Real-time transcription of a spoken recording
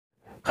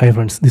Hi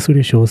friends, this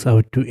video shows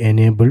how to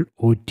enable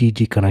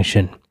OTG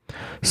connection.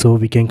 So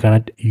we can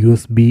connect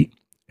USB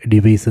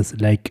devices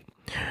like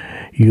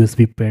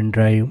USB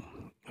pendrive,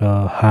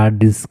 hard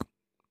disk,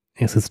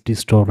 SSD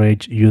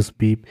storage,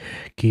 USB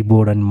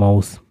keyboard and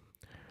mouse.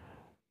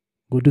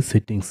 Go to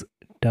settings,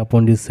 tap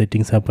on this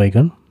settings app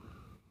icon,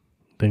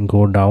 then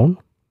go down,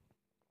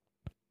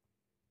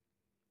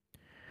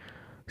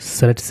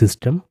 select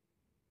system,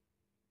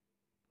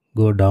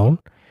 go down.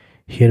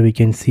 Here we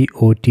can see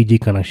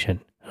OTG connection.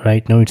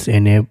 Right now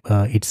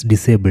it's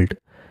disabled.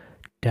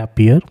 Tap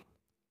here.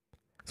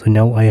 So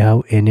now I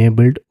have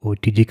enabled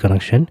OTG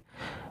connection.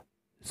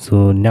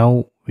 So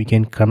now we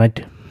can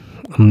connect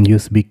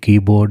USB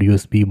keyboard,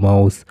 USB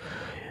mouse,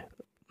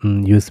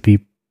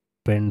 USB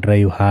pen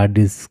drive, hard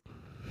disk,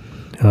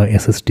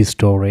 SSD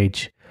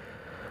storage.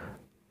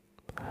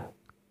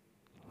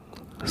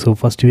 So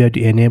first we have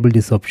to enable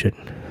this option,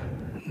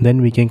 then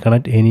we can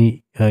connect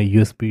any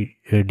USB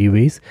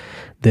device,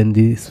 then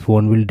this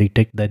phone will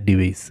detect that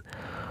device.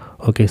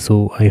 Okay,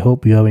 so I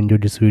hope you have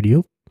enjoyed this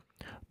video.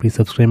 Please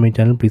subscribe my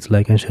channel, please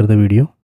like and share the video.